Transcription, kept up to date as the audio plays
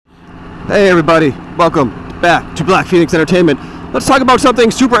Hey everybody, welcome back to Blackphoenix Entertainment. Let's talk about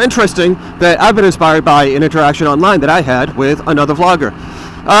something super interesting that I've been inspired by an interaction online that I had with another vlogger.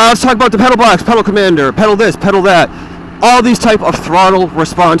 Let's talk about the pedal box, pedal commander, pedal this, pedal that. All these type of throttle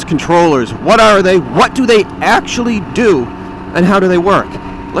response controllers. What are they? What do they actually do? And how do they work?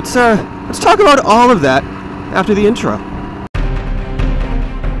 Let's talk about all of that after the intro.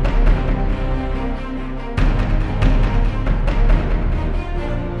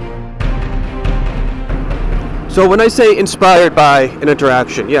 So when I say inspired by an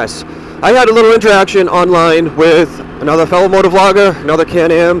interaction, yes, I had a little interaction online with another fellow motovlogger, another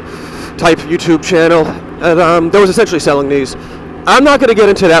Can Am type YouTube channel, and that was essentially selling these. I'm not going to get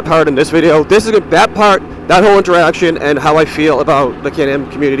into that part in this video. This is that part, that whole interaction, and how I feel about the Can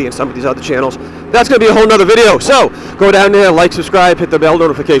Am community and some of these other channels. That's going to be a whole nother video. So go down there, like, subscribe, hit the bell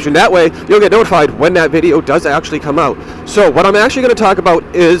notification. That way you'll get notified when that video does actually come out. So what I'm actually going to talk about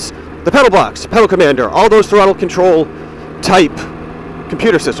is the pedal box, pedal commander, all those throttle control type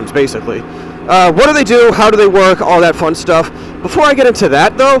computer systems, basically. What do they do? How do they work? All that fun stuff. Before I get into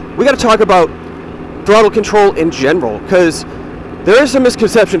that, though, we got to talk about throttle control in general, because there is some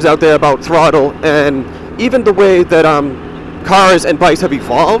misconceptions out there about throttle, and even the way that cars and bikes have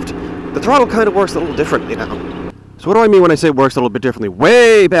evolved, the throttle kind of works a little differently now. So what do I mean when I say works a little bit differently?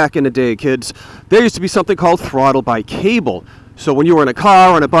 Way back in the day, kids, there used to be something called throttle by cable. So when you were in a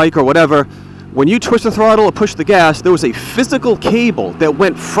car or on a bike or whatever, when you twist the throttle or push the gas, there was a physical cable that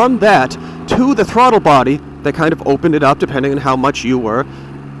went from that to the throttle body that kind of opened it up depending on how much you were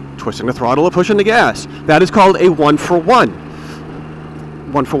twisting the throttle or pushing the gas. That is called a one-for-one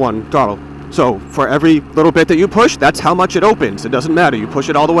throttle. So for every little bit that you push, that's how much it opens. It doesn't matter. You push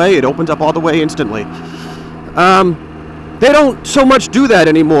it all the way, it opens up all the way instantly. They don't so much do that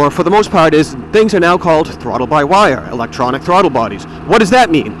anymore. For the most part, things are now called throttle by wire, electronic throttle bodies. What does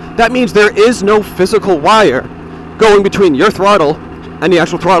that mean? That means there is no physical wire going between your throttle and the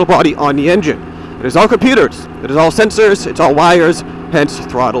actual throttle body on the engine. It is all computers, it is all sensors, it's all wires, hence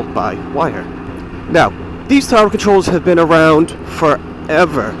throttle by wire. Now, these throttle controls have been around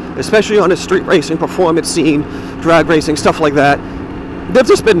forever, especially on a street racing performance scene, drag racing, stuff like that. They've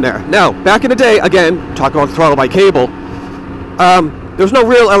just been there. Now, back in the day, again, talk about throttle by cable, there was no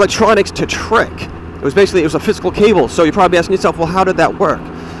real electronics to trick. It was a physical cable, so you're probably asking yourself, well, how did that work?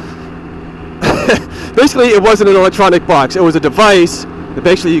 Basically, it wasn't an electronic box. It was a device that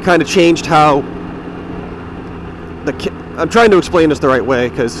basically you kind of changed how I'm trying to explain this the right way,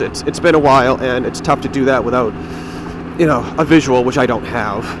 because it's been a while, and it's tough to do that without, a visual, which I don't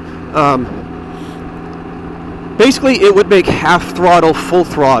have. Basically, it would make half throttle full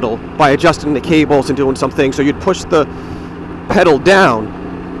throttle by adjusting the cables and doing some things. So you'd push the pedal down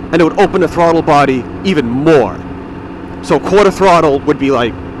and it would open the throttle body even more. So quarter throttle would be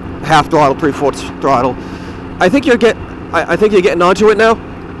like half throttle, 3/4 throttle. I think you're getting onto it now.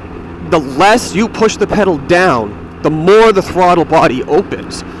 The less you push the pedal down, the more the throttle body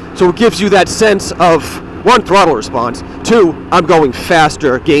opens. So it gives you that sense of, one, throttle response, two, I'm going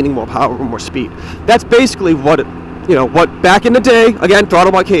faster, gaining more power, more speed. That's basically what back in the day, again,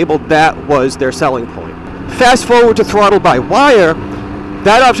 throttle by cable, that was their selling point. Fast forward to throttle by wire,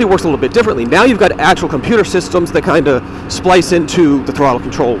 that actually works a little bit differently. Now you've got actual computer systems that kind of splice into the throttle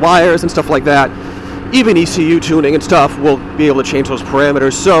control wires and stuff like that. Even ECU tuning and stuff will be able to change those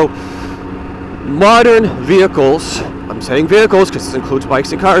parameters. So modern vehicles, I'm saying vehicles because this includes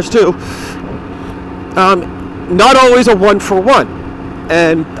bikes and cars too, not always a one-for-one.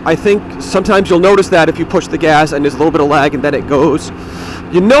 And I think sometimes you'll notice that if you push the gas and there's a little bit of lag and then it goes.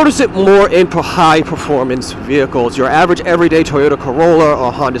 You notice it more in high-performance vehicles. Your average everyday Toyota Corolla or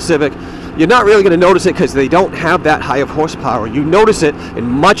Honda Civic, you're not really going to notice it because they don't have that high of horsepower. You notice it in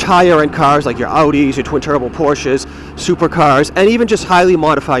much higher-end cars like your Audis, your twin-turbo Porsches, supercars, and even just highly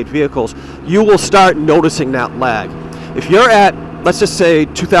modified vehicles. You will start noticing that lag. If you're at, let's just say,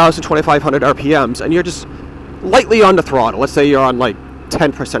 2,000, 2,500 RPMs, and you're just lightly on the throttle, let's say you're on like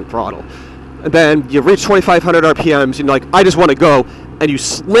 10% throttle, and then you reach 2,500 RPMs, and you're like, I just want to go, and you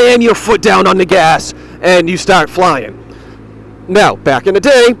slam your foot down on the gas, and you start flying. Now, back in the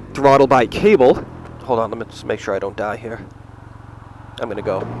day, throttle by cable. Hold on, let me just make sure I don't die here. I'm gonna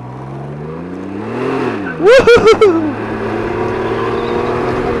go. Woohoo!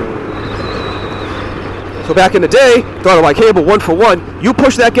 So back in the day, throttle by cable, one-for-one, you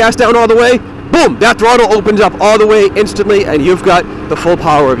push that gas down all the way, boom, that throttle opens up all the way instantly, and you've got the full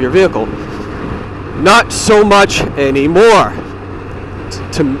power of your vehicle. Not so much anymore.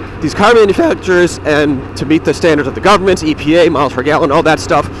 To these car manufacturers and to meet the standards of the governments, EPA, miles per gallon, all that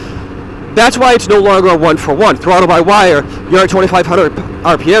stuff, That's why it's no longer a 1-for-1. Throttle by wire, you're at 2,500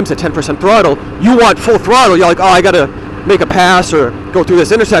 RPMs at 10% throttle. You want full throttle. You're like, oh, I got to make a pass or go through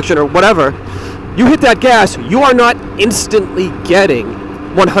this intersection or whatever. You hit that gas, you are not instantly getting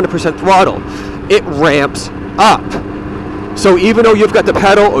 100% throttle. It ramps up. So even though you've got the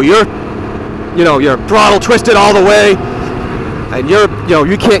pedal or your throttle twisted all the way, and you're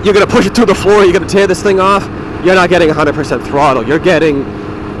going to push it through the floor, you're going to tear this thing off, you're not getting 100% throttle. You're getting,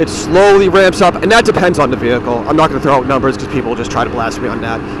 it slowly ramps up, and that depends on the vehicle. I'm not going to throw out numbers because people will just try to blast me on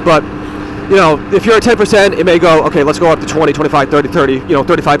that. But, if you're at 10%, it may go, okay, let's go up to 20, 25, 30,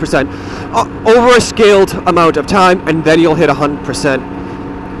 35%, over a scaled amount of time, and then you'll hit 100%.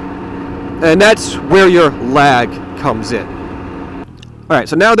 And that's where your lag comes in. All right,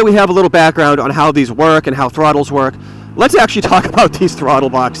 so now that we have a little background on how these work and how throttles work, let's actually talk about these throttle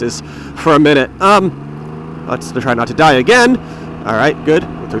boxes for a minute. Let's try not to die again. All right, good.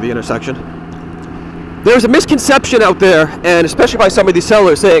 We're through the intersection. There's a misconception out there, and especially by some of these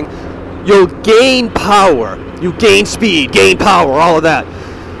sellers, saying you'll gain power, you gain speed, gain power, all of that.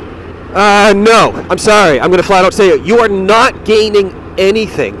 No, I'm sorry. I'm going to flat out say it. You are not gaining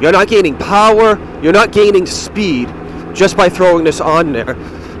anything. You're not gaining power. You're not gaining speed just by throwing this on there.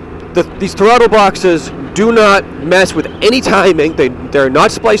 These throttle boxes do not mess with any timing. They're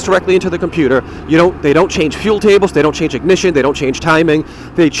not spliced directly into the computer. They don't change fuel tables. They don't change ignition. They don't change timing.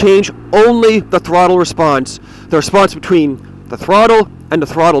 They change only the throttle response, the response between the throttle and the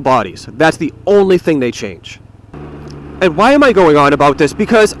throttle bodies. That's the only thing they change. And why am I going on about this?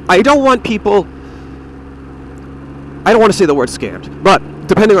 Because I don't want people, I don't want to say the word scammed, but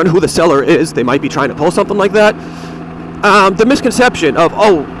depending on who the seller is, they might be trying to pull something like that. The misconception of,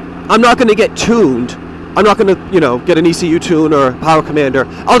 oh, I'm not going to get tuned. I'm not going to, get an ECU tune or power commander.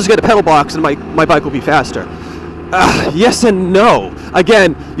 I'll just get a pedal box and my bike will be faster. Yes and no.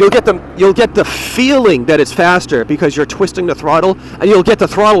 Again, you'll get the feeling that it's faster because you're twisting the throttle, and you'll get the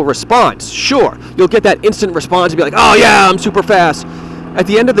throttle response. Sure, you'll get that instant response and be like, oh yeah, I'm super fast. At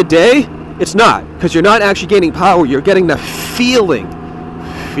the end of the day, it's not, because you're not actually gaining power. You're getting the feeling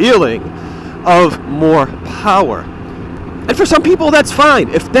of more power. And for some people, that's fine.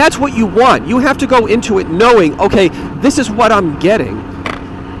 If that's what you want, you have to go into it knowing, okay, this is what I'm getting.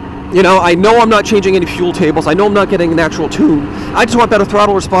 I know I'm not changing any fuel tables. I know I'm not getting an actual tune. I just want better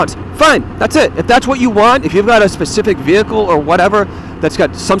throttle response. Fine, that's it. If that's what you want, if you've got a specific vehicle or whatever that's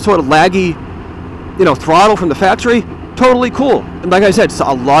got some sort of laggy, throttle from the factory, totally cool. And like I said,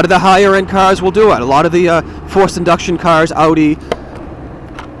 so a lot of the higher end cars will do it. A lot of the forced induction cars, Audi,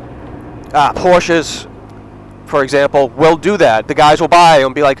 Porsches, for example, will do that. The guys will buy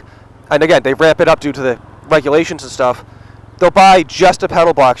and be like, and again, they ramp it up due to the regulations and stuff. They'll buy just a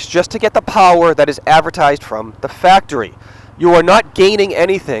pedal box just to get the power that is advertised from the factory. You are not gaining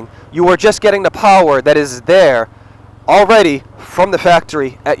anything. You are just getting the power that is there already from the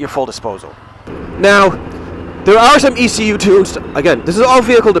factory at your full disposal. Now, there are some ECU tunes. Again, this is all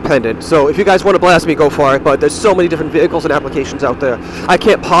vehicle dependent, so if you guys want to blast me, go for it, but there's so many different vehicles and applications out there. I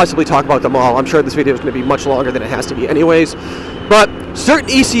can't possibly talk about them all. I'm sure this video is going to be much longer than it has to be anyways. But certain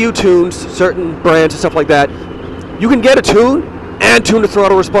ECU tunes, certain brands and stuff like that, you can get a tune and tune the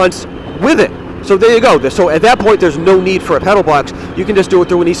throttle response with it. So there you go. So at that point, there's no need for a pedal box. You can just do it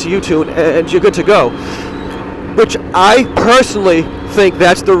through an ECU tune and you're good to go. Which I personally think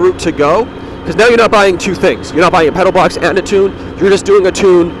that's the route to go, because now you're not buying two things. You're not buying a pedal box and a tune. You're just doing a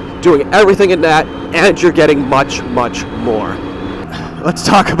tune, doing everything in that, and you're getting much, much more. Let's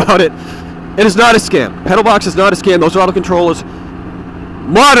talk about it. It is not a scam. Pedal box is not a scam. Those throttle controllers,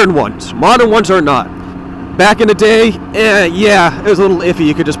 modern ones are not. Back in the day, yeah, it was a little iffy.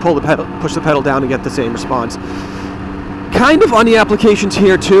 You could just push the pedal down and get the same response. Kind of on the applications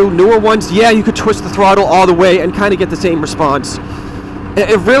here too. Newer ones, yeah, you could twist the throttle all the way and kind of get the same response.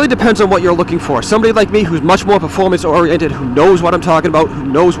 It really depends on what you're looking for. Somebody like me who's much more performance oriented, who knows what I'm talking about, who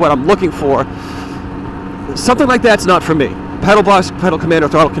knows what I'm looking for, something like that's not for me. Pedal box, pedal commander,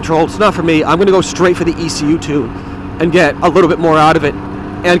 throttle control, it's not for me. I'm going to go straight for the ECU tune and get a little bit more out of it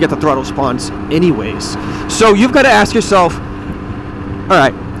and get the throttle response anyways. So you've got to ask yourself, all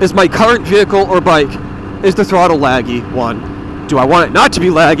right, is my current vehicle or bike, is the throttle laggy? One, do I want it not to be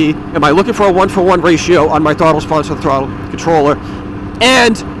laggy? Am I looking for a 1-for-1 ratio on my throttle response to the throttle controller?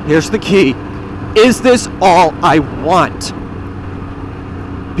 And here's the key, is this all I want?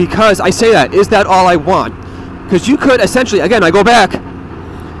 Because I say that, is that all I want? Because you could essentially, again, I go back,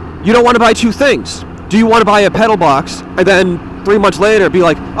 you don't want to buy two things. Do you want to buy a pedal box and then 3 months later be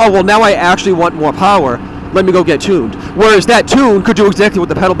like, oh, well, now I actually want more power, let me go get tuned? Whereas that tune could do exactly what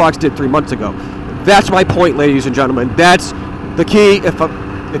the pedal box did 3 months ago. That's my point, ladies and gentlemen. That's the key. If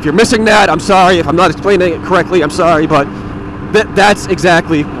If you're missing that, I'm sorry. If I'm not explaining it correctly, I'm sorry, but that's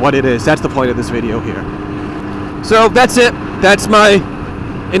exactly what it is. That's the point of this video here. So that's it. That's my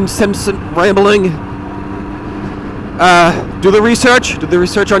incessant rambling. Do the research. Do the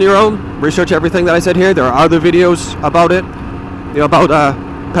research on your own. Research everything that I said here. There are other videos about it, you know, about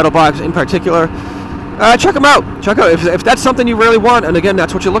pedal box in particular. Check them out. Check out if that's something you really want, and again,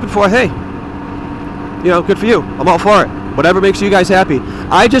 that's what you're looking for. Hey, you know, good for you. I'm all for it. Whatever makes you guys happy.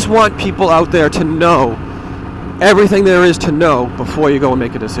 I just want people out there to know everything there is to know before you go and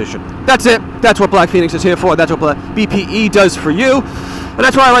make a decision. That's it. That's what Blackphoenix is here for. That's what BPE does for you. And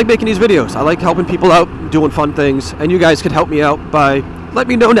that's why I like making these videos. I like helping people out, doing fun things, and you guys can help me out by letting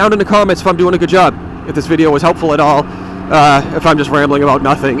me know down in the comments if I'm doing a good job, if this video was helpful at all, if I'm just rambling about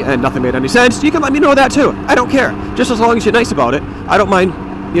nothing and nothing made any sense. You can let me know that too. I don't care. Just as long as you're nice about it. I don't mind,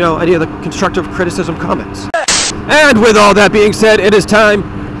 you know, any of the constructive criticism comments. And with all that being said, it is time.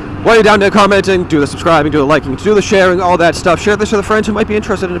 While you're down there commenting, do the subscribing, do the liking, do the sharing, all that stuff. Share this with friends who might be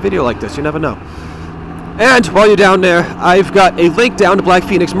interested in a video like this. You never know. And while you're down there, I've got a link down to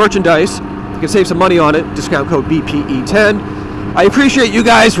Blackphoenix merchandise. You can save some money on it. Discount code BPE10. I appreciate you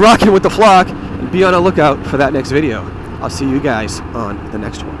guys rocking with the flock, and be on the lookout for that next video. I'll see you guys on the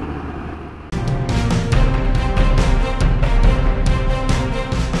next one.